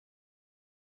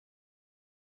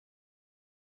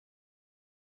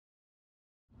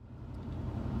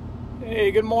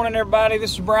Hey, good morning everybody.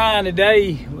 This is Brian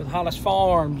today with Hollis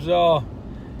Farms.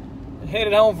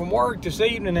 Headed home from work this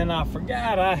evening and I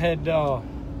forgot I had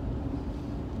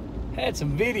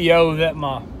some video that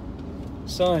my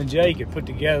son Jake had put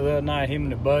together the other night. Him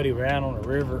and a buddy were out on the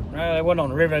river. Well, it wasn't on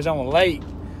the river, it was on a lake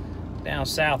down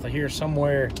south of here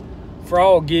somewhere,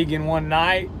 frog gigging one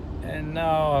night, and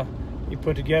he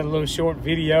put together a little short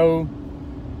video.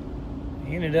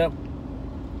 He ended up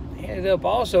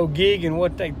also gigging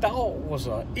what they thought was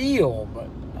an eel, but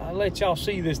I'll let y'all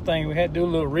see this thing. We had to do a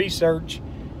little research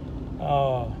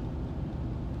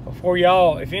before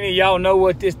y'all. If any of y'all know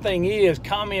what this thing is,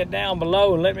 comment down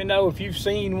below and let me know if you've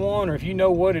seen one or if you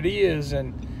know what it is.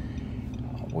 And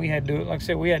we had to, like I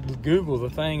said, we had to Google the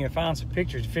thing and find some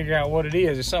pictures to figure out what it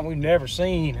is. It's something we've never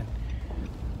seen. And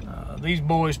these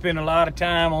boys spend a lot of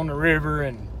time on the river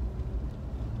and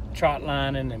trot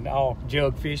lining and all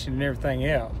jug fishing and everything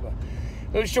else. But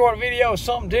a little short video,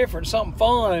 something different, something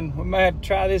fun. We may have to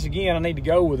try this again. I need to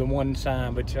go with them one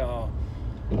time, but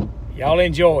y'all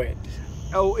enjoy it.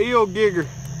 Oh, eel gigger.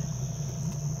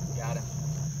 Got him.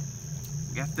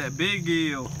 Got that big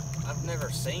eel. I've never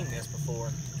seen this before.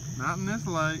 Not in this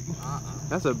lake.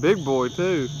 That's a big boy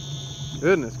too.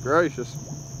 Goodness gracious.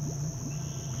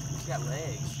 He's got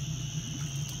legs.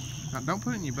 Now, don't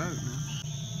put it in your boat, man.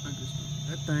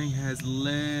 That thing has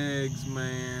legs,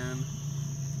 man.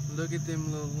 Look at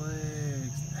them little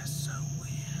legs. That's so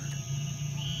weird.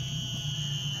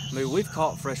 I mean, we've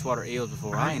caught freshwater eels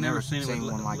before. I ain't never seen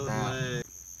one like that. Legs.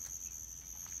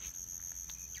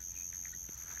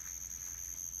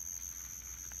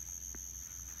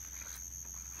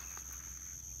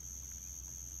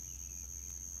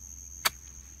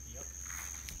 Yep.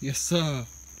 Yes, sir.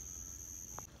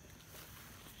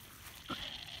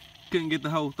 Couldn't get the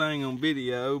whole thing on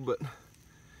video, but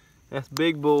that's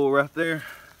big bull right there.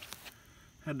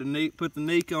 Had to put the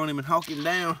neck on him and hawk him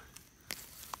down.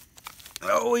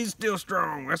 Oh, he's still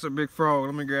strong. That's a big frog.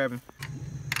 Let me grab him.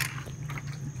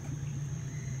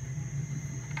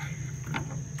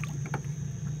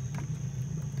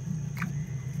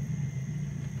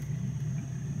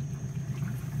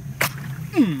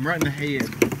 Right in the head.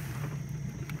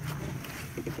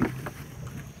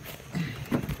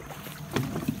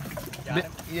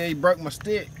 Yeah, he broke my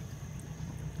stick.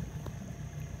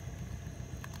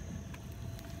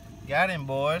 Got him,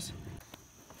 boys.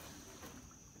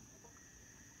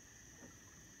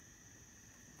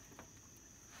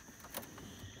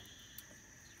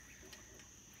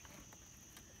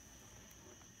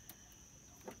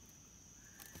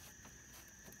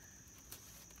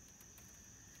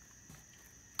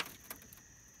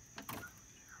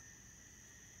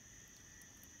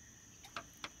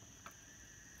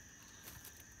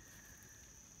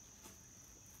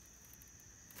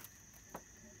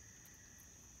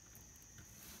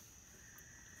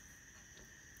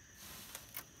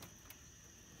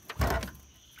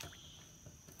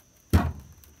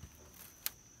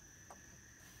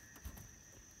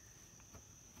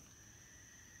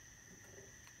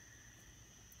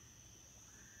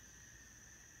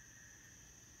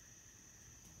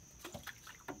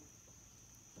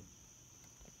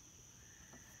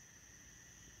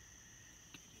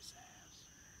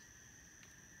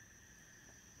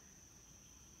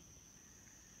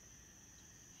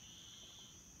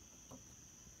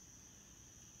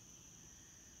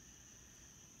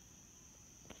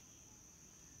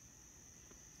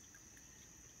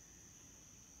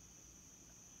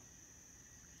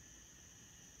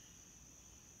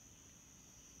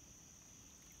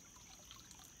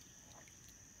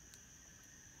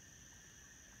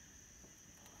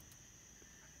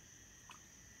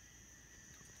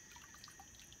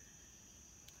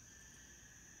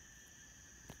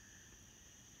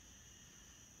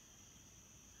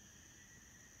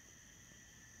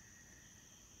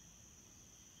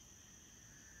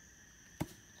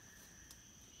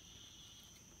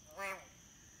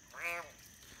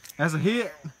 That's a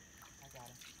hit.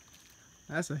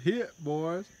 That's a hit,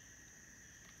 boys.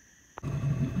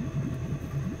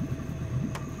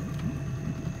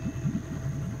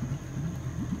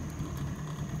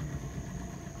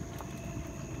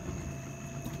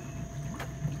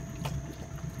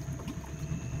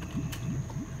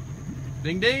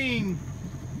 Ding ding.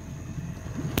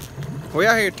 We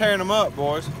out here tearing them up,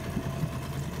 boys.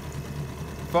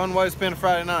 Fun way to spend a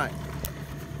Friday night.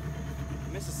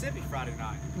 Mississippi Friday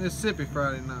night. Mississippi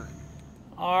Friday night.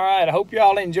 All right, I hope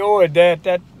y'all enjoyed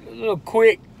that little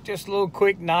quick, just a little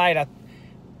quick night.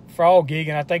 Frog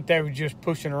gigging. I think they were just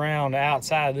pushing around the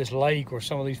outside of this lake where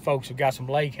some of these folks have got some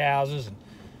lake houses, and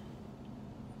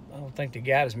I don't think they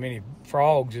got as many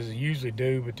frogs as they usually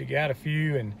do, but they got a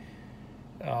few. And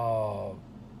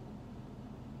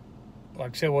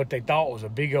like I said, what they thought was a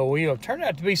big old eel. It turned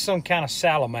out to be some kind of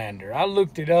salamander. I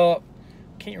looked it up.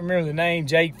 Can't remember the name.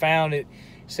 Jake found it.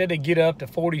 Said they get up to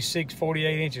 46,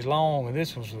 48 inches long, and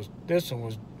this one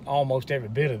was almost every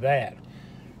bit of that.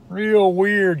 Real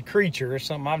weird creature. It's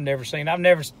something I've never seen. I've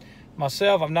never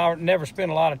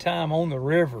spent a lot of time on the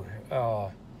river.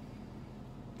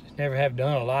 Just never have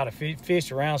done a lot of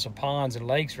fish around some ponds and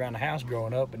lakes around the house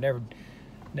growing up, but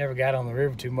never got on the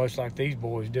river too much like these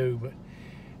boys do. But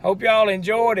hope y'all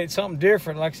enjoyed it. Something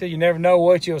different. Like I said, you never know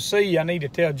what you'll see. I need to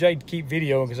tell Jake to keep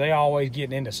videoing because they always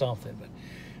getting into something. But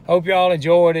hope y'all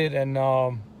enjoyed it, and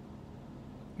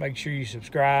make sure you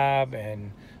subscribe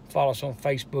and follow us on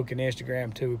Facebook and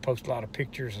Instagram too. We post a lot of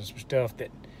pictures and some stuff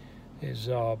that is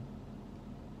some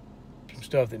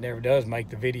stuff that never does make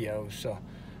the videos. So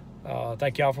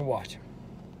thank y'all for watching.